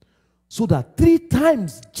 So that 3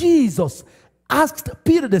 times Jesus asked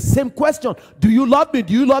Peter the same question. Do you love me?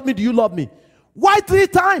 Do you love me? Do you love me? Why 3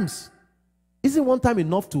 times? Isn't one time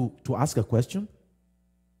enough to ask a question?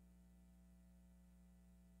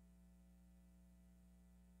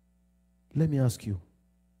 Let me ask you,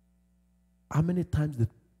 how many times did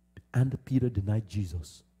Peter denied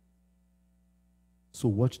Jesus? So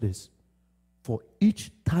watch this. For each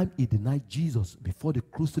time he denied Jesus before the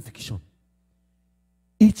crucifixion,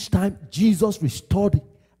 each time Jesus restored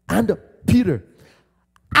Peter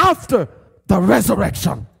after the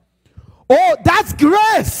resurrection. Oh, that's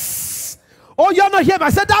grace. Oh, you're not here.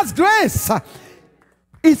 I said that's grace.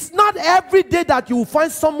 It's not every day that you will find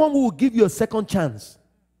someone who will give you a second chance.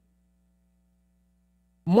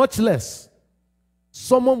 Much less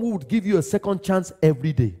someone who would give you a second chance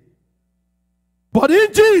every day. But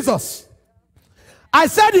in Jesus, I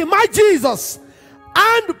said in my Jesus,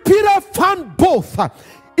 and Peter found both.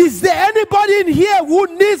 Is there anybody in here who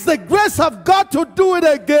needs the grace of God to do it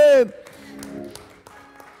again?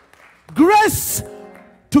 Grace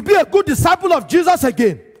to be a good disciple of Jesus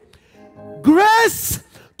again. Grace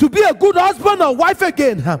to be a good husband or wife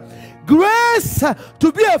again. Grace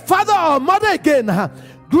to be a father or a mother again.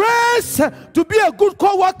 Grace to be a good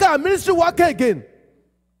co-worker and ministry worker again.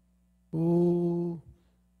 Oh,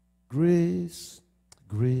 grace,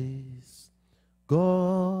 grace,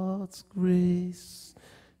 God's grace,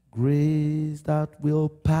 grace that will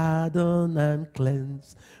pardon and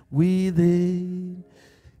cleanse within.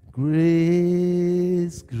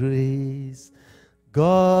 Grace, grace,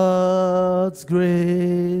 God's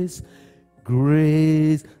grace,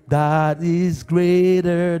 grace that is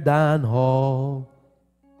greater than all.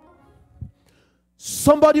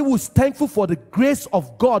 Somebody who is thankful for the grace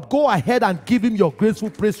of God, go ahead and give Him your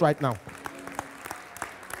graceful praise right now.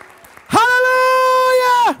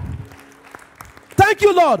 Hallelujah! Thank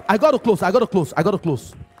you, Lord. I got to close.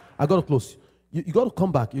 You got to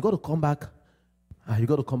come back. You got to come back.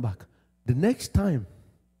 The next time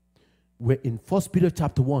we're in 1 Peter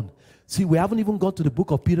chapter 1. See, we haven't even got to the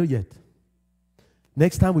book of Peter yet.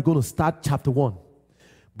 Next time we're going to start chapter 1.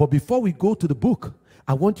 But before we go to the book,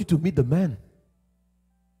 I want you to meet the man.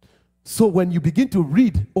 So when you begin to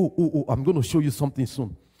read, I'm going to show you something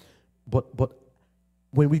soon. But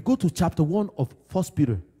when we go to chapter 1 of 1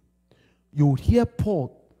 Peter, you would hear Peter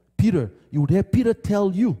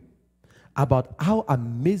tell you about how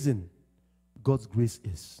amazing God's grace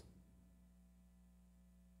is.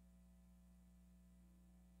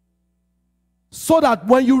 So that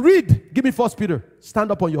when you read, give me 1 Peter, stand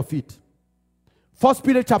up on your feet. 1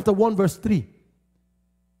 Peter chapter 1 verse 3.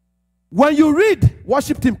 When you read,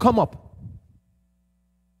 worship team, come up.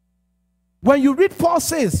 When you read,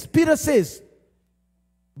 Peter says,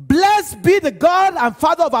 blessed be the God and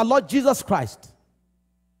Father of our Lord Jesus Christ.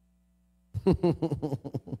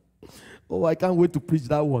 Oh, I can't wait to preach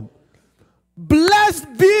that one.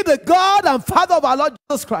 Blessed be the God and Father of our Lord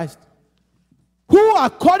Jesus Christ, who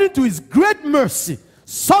according to his great mercy,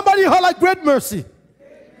 somebody holler great mercy.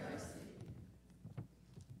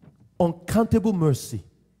 Uncountable mercy,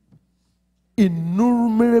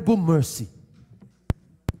 innumerable mercy.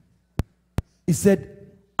 He said,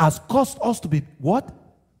 has caused us to be what?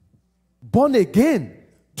 Born again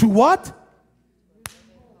to what?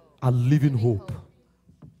 A living hope.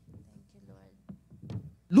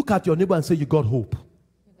 Look at your neighbor and say, you got hope.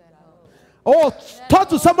 Oh, talk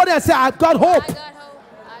to somebody and say, I've got hope. I got hope.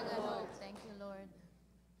 I got hope. Thank you, Lord.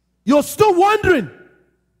 You're still wondering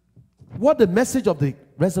what the message of the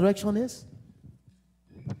resurrection is?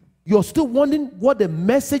 You're still wondering what the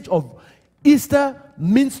message of Easter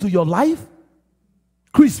means to your life?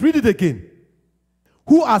 Chris, read it again.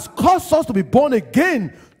 Who has caused us to be born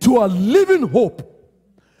again to a living hope.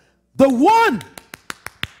 The one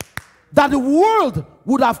that the world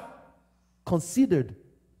would have considered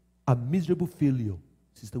a miserable failure.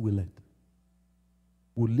 Sister Willett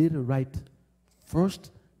will later write 1st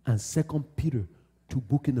and 2nd Peter, 2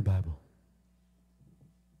 books in the Bible.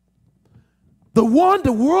 The one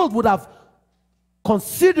the world would have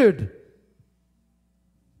considered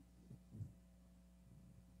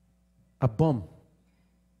a bomb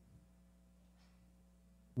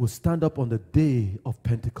will stand up on the day of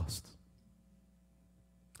Pentecost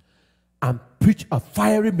and preach a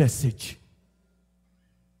fiery message.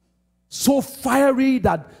 So fiery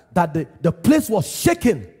that the place was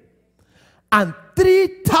shaken. And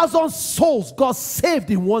 3,000 souls got saved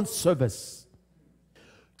in one service.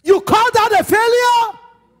 You call that a failure?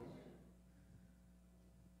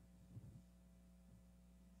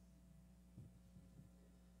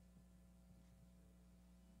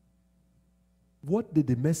 What did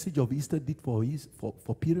the message of Easter did for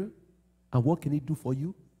Peter? And what can it do for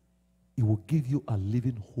you? It will give you a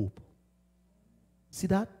living hope. See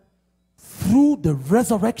that? Through the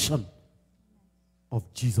resurrection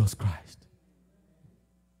of Jesus Christ.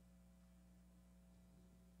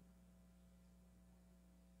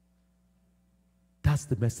 That's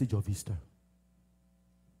the message of Easter.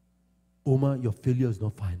 Oma, your failure is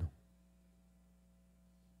not final.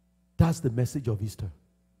 That's the message of Easter.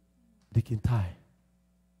 Dikintai,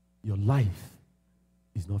 your life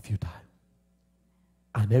is not futile.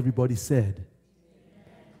 And everybody said,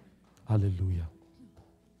 hallelujah.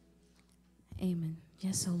 Amen.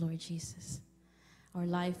 Yes, oh Lord Jesus. Our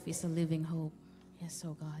life is a living hope. Yes,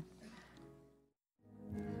 oh God.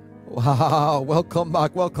 Wow, welcome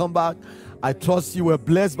back, welcome back. I trust you were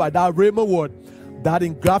blessed by that rhema word, that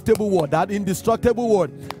ingraftable word, that indestructible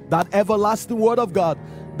word, that everlasting word of God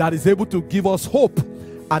that is able to give us hope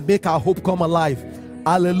and make our hope come alive.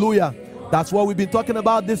 Hallelujah. That's what we've been talking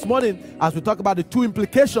about this morning as we talk about the two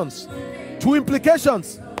implications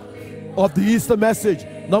of the Easter message.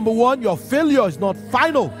 Number one, your failure is not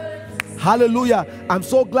final. Hallelujah. I'm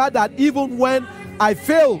so glad that even when I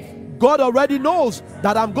fail, God already knows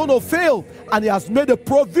that I'm going to fail, and He has made a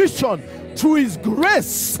provision through His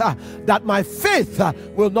grace that my faith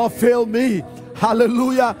will not fail me.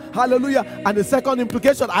 Hallelujah. Hallelujah. And the second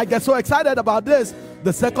implication, I get so excited about this.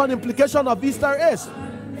 The second implication of Easter is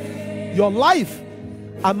your life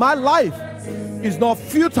and my life is not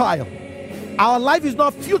futile. Our life is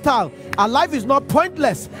not futile. Our life is not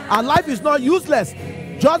pointless. Our life is not useless.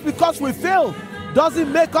 Just because we fail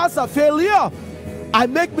doesn't make us a failure. I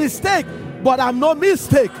make mistake, but I'm no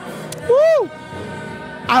mistake. Woo!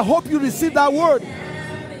 I hope you receive that word.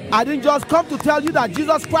 I didn't just come to tell you that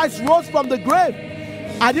Jesus Christ rose from the grave.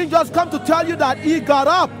 I didn't just come to tell you that He got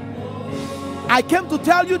up. I came to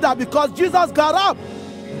tell you that because Jesus got up,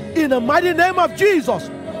 in the mighty name of Jesus,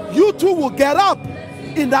 you too will get up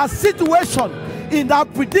in that situation, in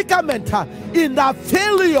that predicament, in that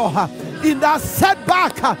failure, in that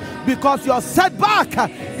setback, because your setback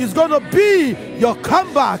is going to be your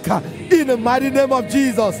comeback in the mighty name of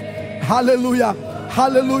Jesus. Hallelujah,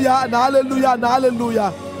 hallelujah, and hallelujah, and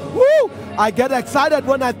hallelujah. Woo! I get excited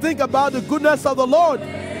when I think about the goodness of the Lord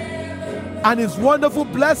and His wonderful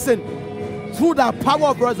blessing through the power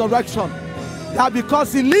of resurrection, that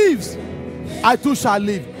because He lives, I too shall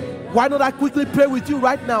live. Why not I quickly pray with you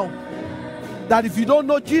right now that if you don't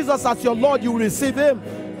know Jesus as your Lord, you will receive Him,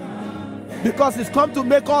 because He's come to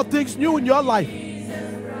make all things new in your life.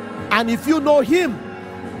 And if you know Him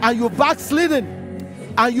and you're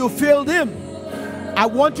backslidden and you failed Him, I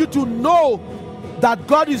want you to know that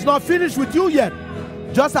God is not finished with you yet,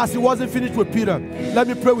 just as He wasn't finished with Peter. Let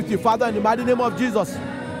me pray with you. Father, in the mighty name of Jesus,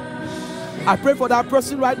 I pray for that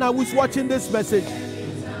person right now who's watching this message.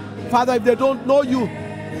 Father, if they don't know you,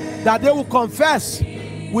 that they will confess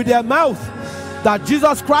with their mouth that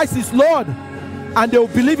Jesus Christ is Lord, and they will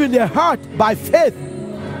believe in their heart by faith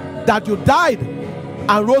that you died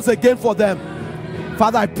and rose again for them.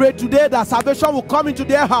 Father, I pray today that salvation will come into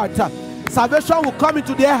their heart. Salvation will come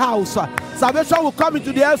into their house. Salvation will come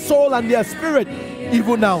into their soul and their spirit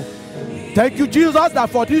even now. Thank you, Jesus, that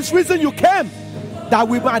for this reason you came, that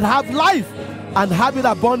we might have life and have it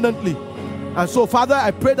abundantly. And so, Father,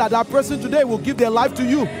 I pray that that person today will give their life to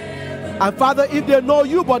you. And Father, if they know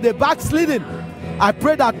you but they're backsliding, I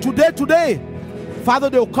pray that today, Father,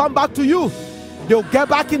 they'll come back to you. They'll get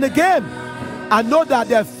back in the game and know that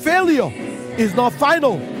their failure is not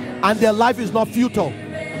final and their life is not futile,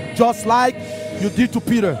 just like you did to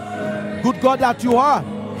Peter. Good God that you are,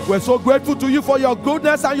 we're so grateful to you for your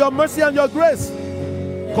goodness and your mercy and your grace.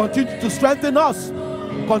 Continue to strengthen us,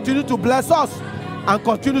 continue to bless us, and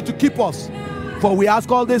continue to keep us. For we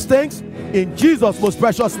ask all these things in Jesus' most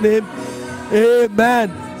precious name. Amen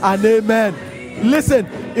and amen. Listen,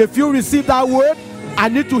 if you receive that word, I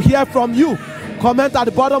need to hear from you. Comment at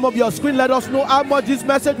the bottom of your screen. Let us know how much this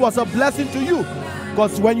message was a blessing to you.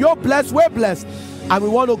 Because when you're blessed, we're blessed. And we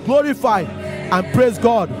want to glorify and praise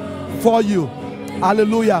God for you.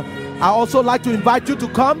 Hallelujah. I also like to invite you to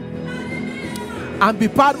come and be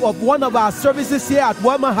part of one of our services here at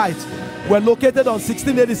Wellman Heights. We're located on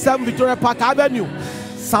 1687 Victoria Park Avenue,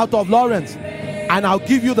 south of Lawrence. And I'll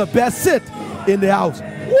give you the best seat in the house.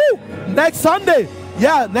 Woo! Next Sunday,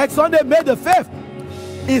 next Sunday, May the 5th,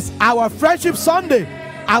 is our Friendship Sunday,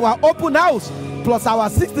 our open house, plus our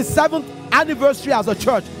 67th anniversary as a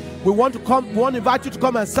church. We want to invite you to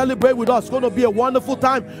come and celebrate with us. It's going to be a wonderful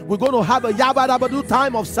time. We're going to have a yabba-dabba-doo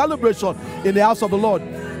time of celebration in the house of the Lord.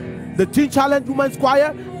 The Teen Challenge Women's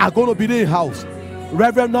Choir are going to be in the house.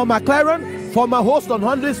 Reverend Norm McLaren, former host on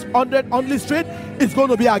 100 Street, is going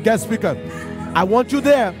to be our guest speaker. I want you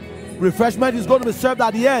there. Refreshment is going to be served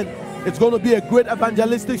at the end. It's going to be a great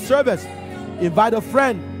evangelistic service. Invite a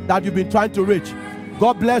friend that you've been trying to reach.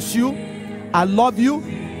 God bless you. I love you.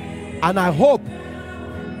 And I hope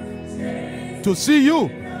to see you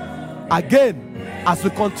again as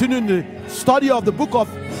we continue in the study of the book of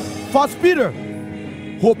 1 Peter.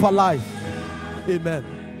 Hope alive. Amen.